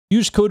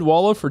Use code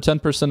WALLAH for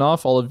 10%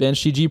 off all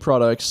advanced GG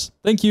products.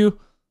 Thank you.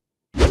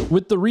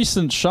 With the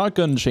recent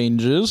shotgun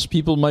changes,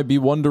 people might be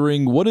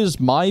wondering, what is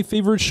my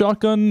favorite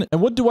shotgun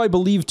and what do I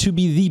believe to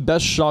be the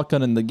best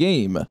shotgun in the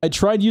game? I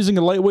tried using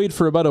a lightweight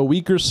for about a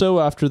week or so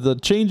after the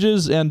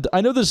changes, and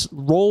I know this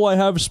roll I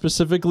have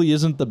specifically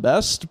isn't the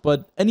best,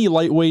 but any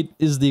lightweight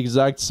is the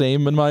exact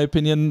same in my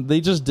opinion.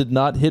 They just did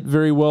not hit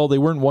very well, they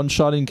weren't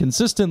one-shotting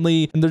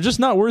consistently, and they're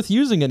just not worth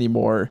using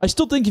anymore. I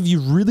still think if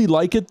you really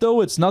like it though,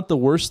 it's not the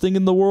worst thing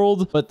in the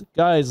world, but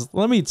guys,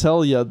 let me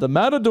tell you, the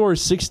Matador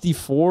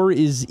 64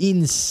 is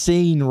insane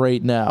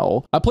right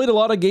now. I played a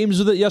lot of games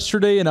with it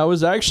yesterday and I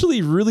was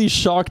actually really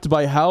shocked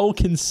by how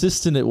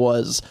consistent it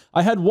was.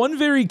 I had one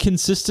very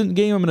consistent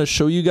game I'm going to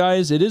show you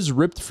guys. It is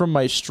ripped from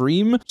my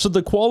stream, so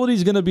the quality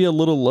is going to be a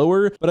little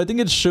lower, but I think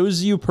it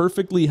shows you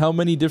perfectly how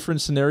many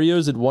different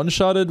scenarios it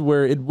one-shotted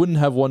where it wouldn't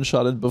have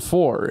one-shotted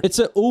before. It's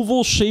an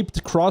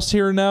oval-shaped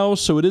crosshair now,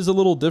 so it is a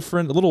little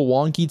different, a little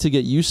wonky to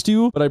get used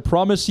to, but I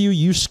promise you,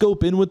 you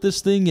scope in with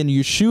this thing and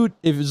you shoot,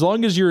 as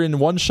long as you're in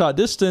one-shot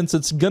distance,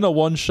 it's gonna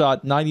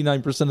one-shot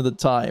 99% of the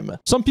time.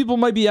 Some people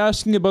might be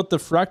asking about the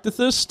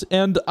Fractithist,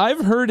 and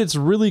I've heard it's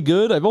really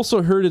good. I've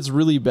also heard it's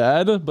really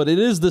bad, but it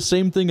is the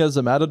same thing as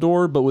a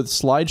Matador, but with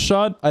slide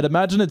shot. I'd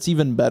imagine it's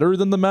even better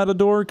than the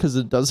Matador because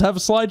it does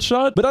have slide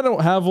shot, but I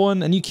don't have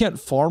one and you can't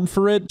farm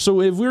for it. So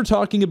if we're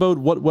talking about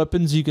what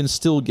weapons you can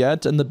still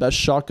get and the best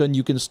shotgun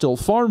you can still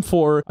farm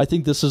for, I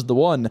think this is the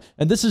one.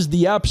 And this is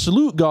the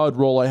absolute god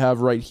roll I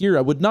have right here.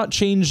 I would not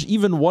change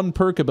even one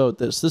perk about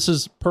this. This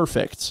is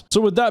perfect. So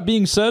with that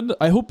being said,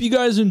 I hope you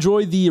guys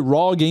enjoy the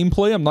raw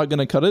gameplay. I'm not going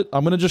to cut it.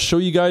 I'm going to just show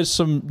you guys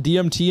some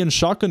DMT and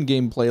shotgun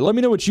gameplay. Let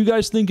me know what you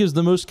guys think is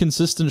the most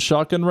consistent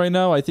shotgun right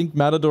now. I think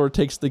Matador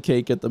takes the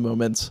cake at the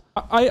moment.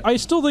 I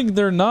still think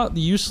they're not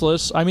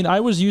useless. I mean, I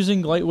was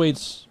using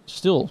lightweights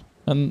still,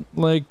 and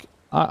like,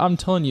 I'm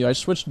telling you, I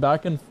switched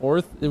back and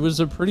forth. It was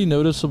a pretty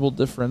noticeable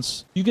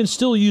difference. You can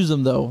still use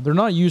them though. They're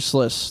not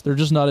useless. They're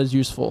just not as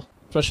useful,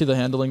 especially the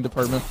handling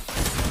department.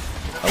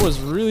 That was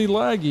really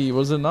laggy,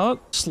 was it not?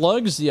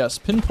 Slugs, yes.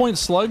 Pinpoint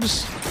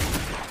slugs.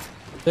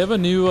 They have a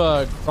new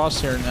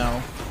crosshair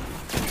now.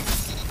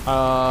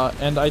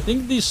 And I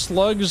think these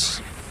slugs,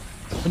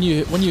 when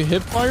you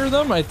hip fire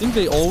them, I think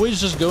they always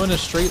just go in a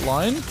straight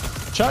line.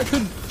 Chat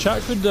could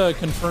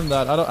confirm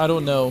that. I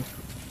don't know.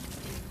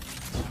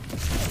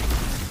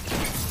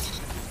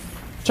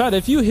 Chat,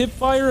 if you hip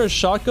fire a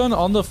shotgun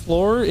on the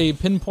floor, a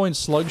pinpoint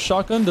slug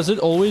shotgun, does it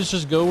always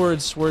just go where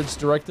it's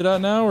directed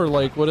at now, or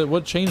like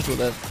what changed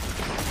with it?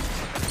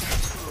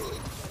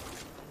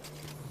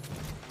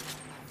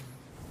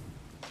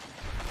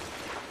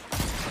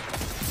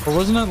 Or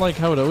wasn't that like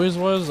how it always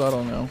was? I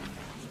don't know.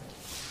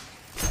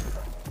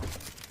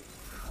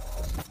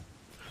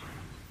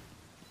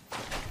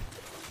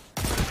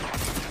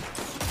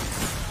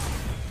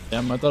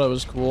 Damn, I thought it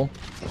was cool.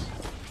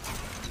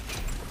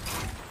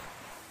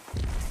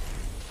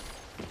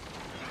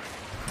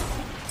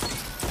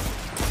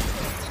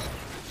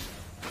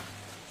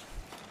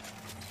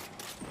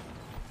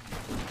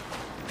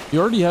 You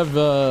already have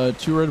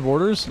 2 red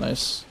borders?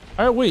 Nice.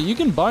 Alright, wait, you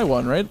can buy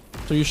one, right?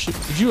 So you should.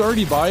 Did you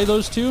already buy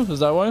those 2? Is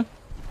that why?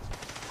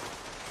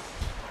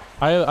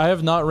 I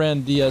have not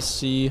ran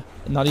DSC,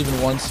 not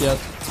even once yet.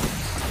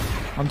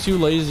 I'm too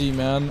lazy,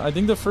 man. I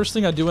think the first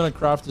thing I do in a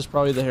craft is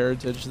probably the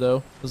heritage,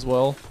 though, as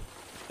well.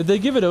 Did they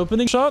give it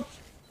opening shot?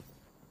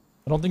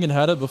 I don't think it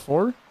had it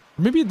before. Or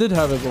maybe it did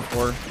have it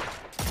before.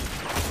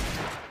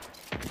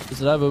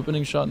 Does it have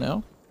opening shot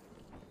now?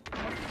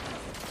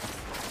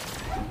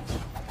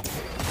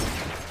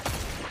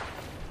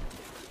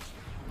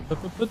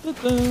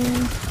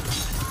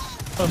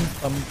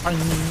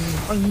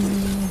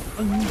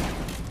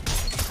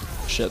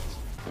 Shit.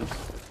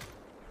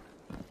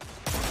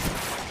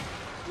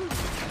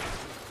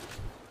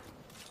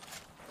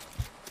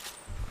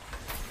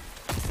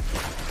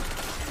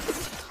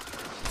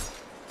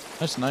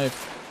 Nice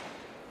knife.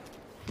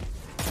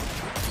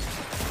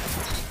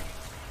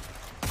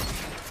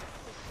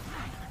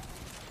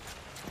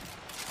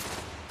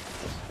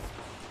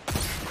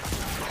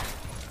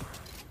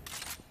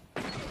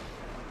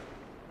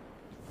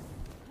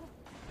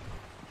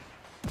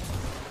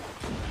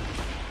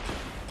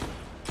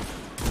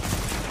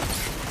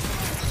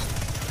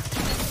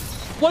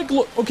 Like,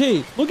 look,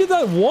 okay, look at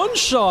that one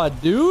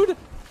shot, dude.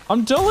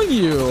 I'm telling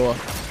you,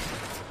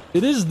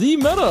 it is the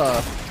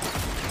meta.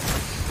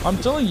 I'm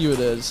telling you it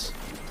is.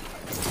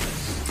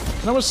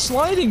 And I was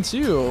sliding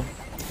too.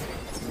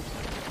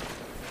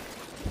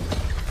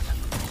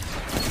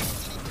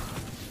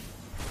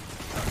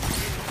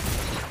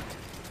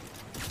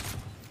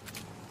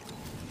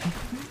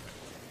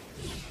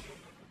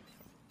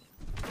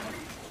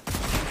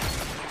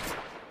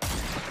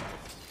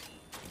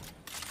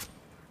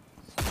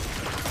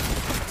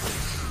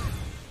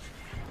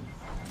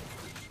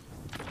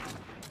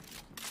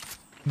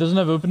 Doesn't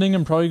have opening.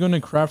 I'm probably going to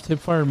craft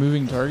hipfire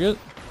moving target.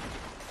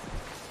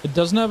 It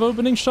doesn't have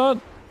opening shot?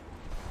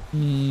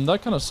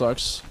 That kind of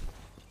sucks.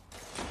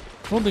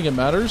 I don't think it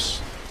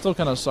matters. Still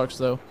kind of sucks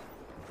though.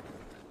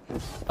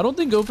 I don't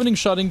think opening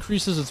shot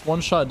increases its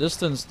one-shot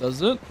distance,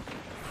 does it?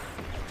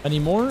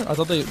 Anymore? I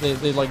thought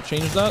they like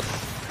changed that.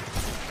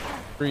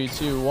 3,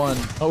 2, 1.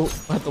 Oh,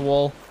 at the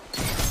wall.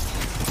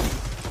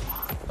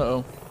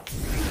 Uh-oh.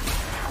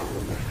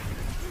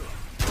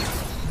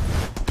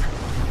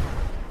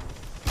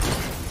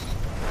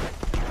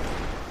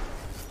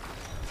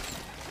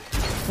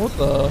 What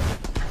the?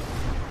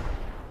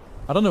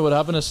 I don't know what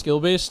happened to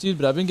skill-based, dude,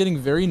 but I've been getting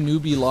very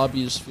newbie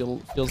lobbies,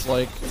 feels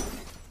like.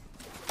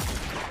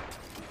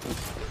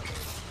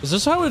 Is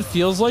this how it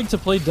feels like to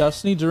play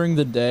Destiny during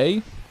the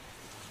day?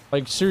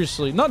 Like,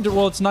 seriously. Not,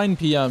 well, it's 9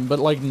 p.m., but,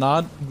 like,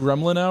 not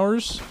gremlin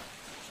hours?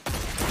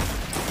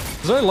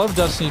 Because I love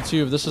Destiny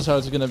 2, if this is how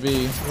it's gonna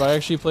be. If I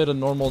actually played a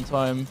normal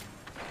time.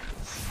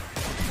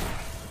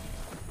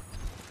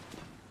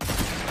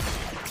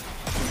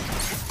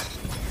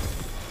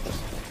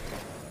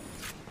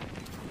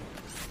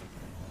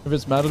 If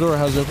it's Matador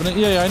has opening?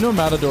 Yeah, I know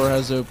Matador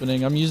has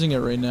opening. I'm using it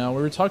right now.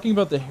 We were talking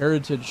about the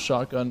Heritage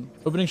shotgun.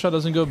 Opening shot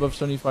doesn't go above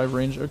 75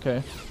 range.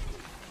 Okay.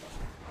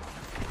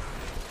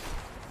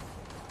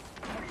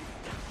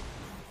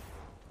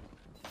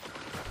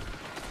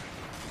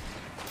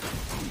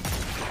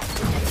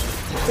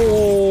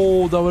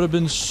 Oh, that would have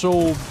been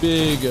so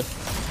big.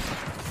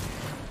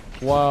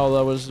 Wow,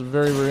 that was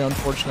very, very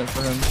unfortunate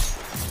for him.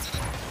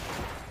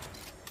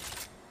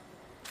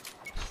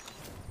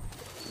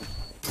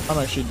 I'm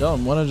actually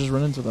dumb. Why did I just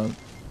run into that?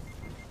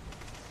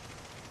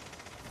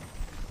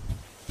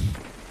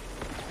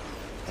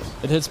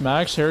 It hits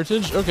max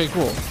Heritage? Okay,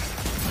 cool.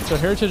 So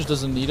Heritage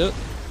doesn't need it.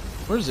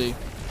 Where is he?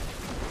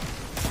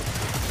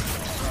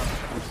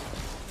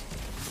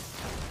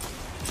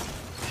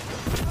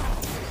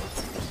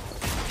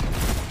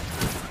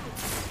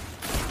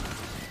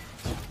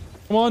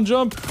 Come on,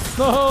 jump!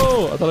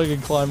 No! I thought I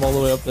could climb all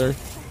the way up there.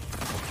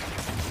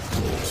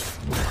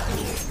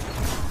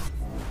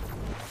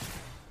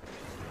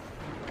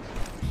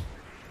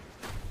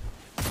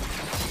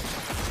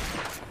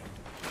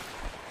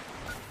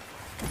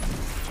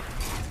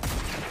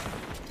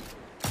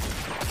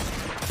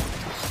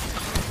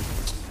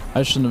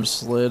 I shouldn't have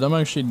slid. I'm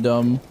actually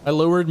dumb. I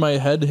lowered my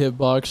head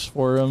hitbox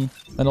for him,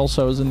 and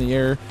also I was in the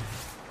air.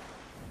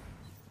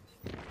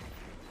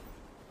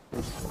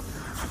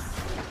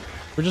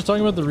 We're just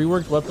talking about the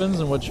reworked weapons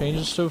and what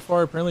changes so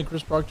far. Apparently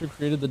Chris Proctor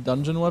created the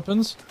dungeon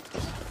weapons.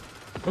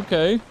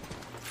 Okay.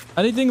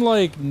 Anything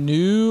like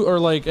new or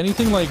like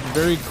anything like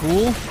very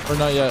cool or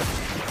not yet?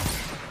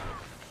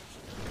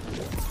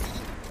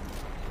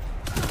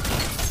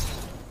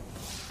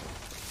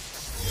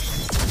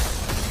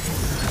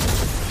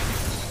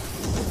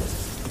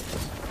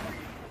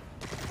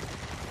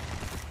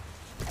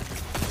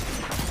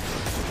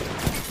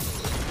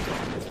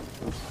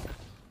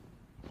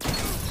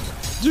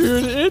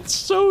 Dude, it's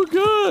so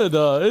good.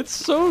 It's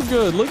so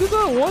good. Look at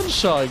that one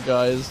shot,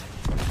 guys.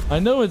 I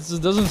know it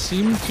doesn't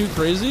seem too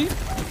crazy,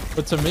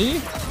 but to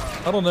me,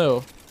 I don't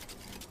know.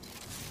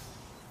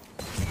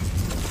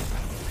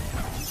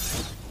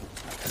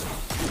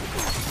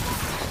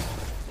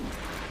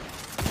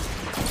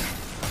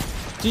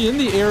 See, in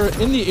the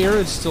air,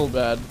 it's still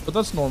bad, but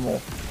that's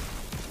normal.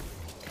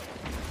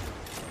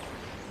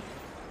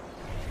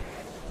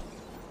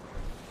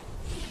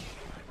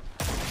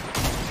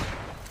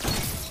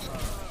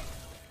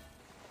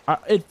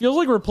 It feels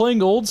like we're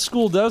playing old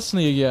school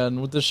Destiny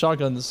again with the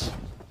shotguns.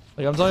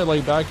 Like, I'm talking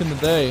like back in the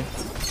day.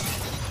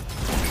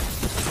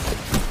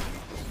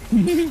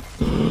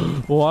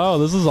 Wow,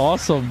 this is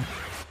awesome.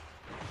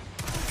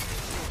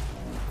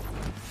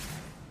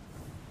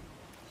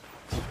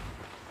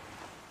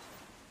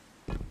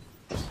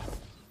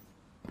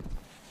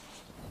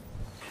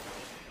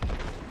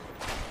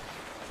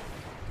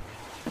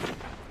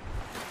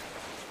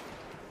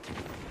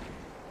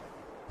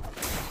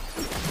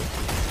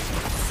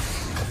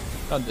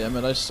 God damn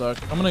it, I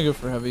suck. I'm gonna go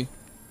for heavy.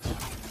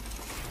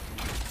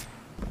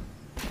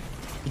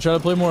 You try to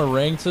play more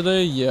ranked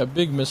today? Yeah,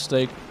 big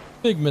mistake.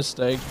 Big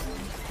mistake.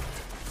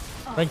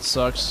 Ranked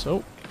sucks.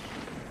 Oh.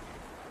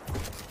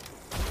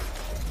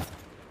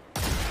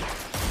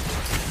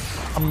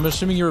 I'm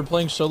assuming you were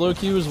playing solo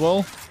queue as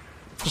well?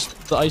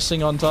 Just the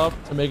icing on top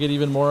to make it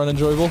even more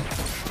unenjoyable?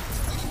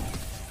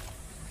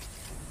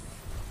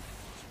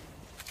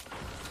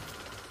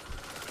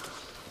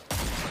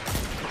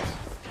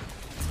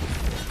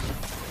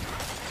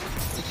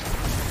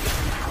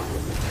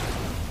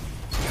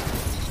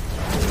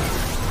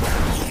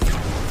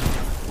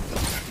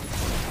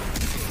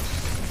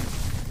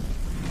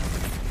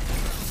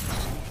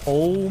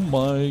 Oh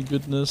my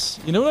goodness.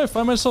 You know what I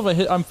find myself?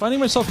 I'm finding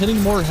myself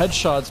hitting more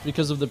headshots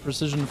because of the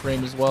precision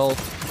frame as well.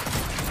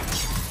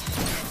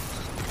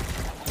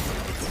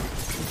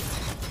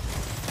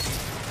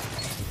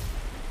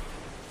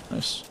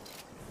 Nice.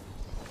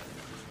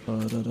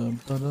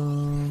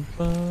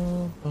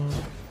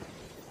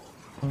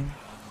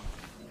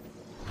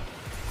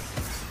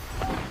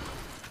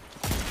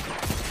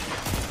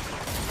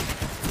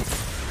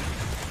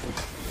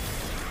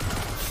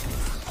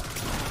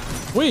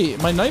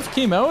 Wait, my knife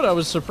came out? I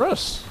was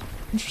suppressed.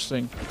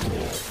 Interesting.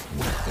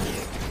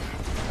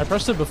 I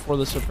pressed it before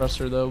the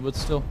suppressor though, but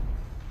still.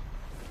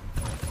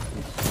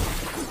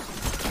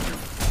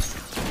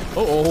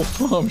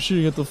 Uh-oh, I'm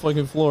shooting at the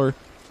fucking floor.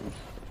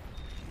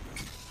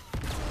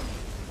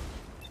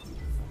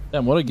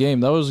 Damn, what a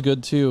game. That was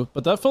good too.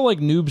 But that felt like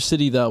Noob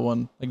City, that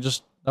one. Like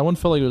just, that one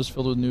felt like it was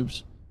filled with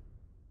noobs.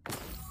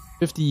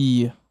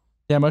 50.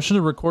 Damn, I should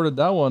have recorded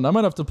that one. I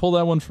might have to pull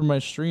that one from my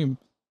stream.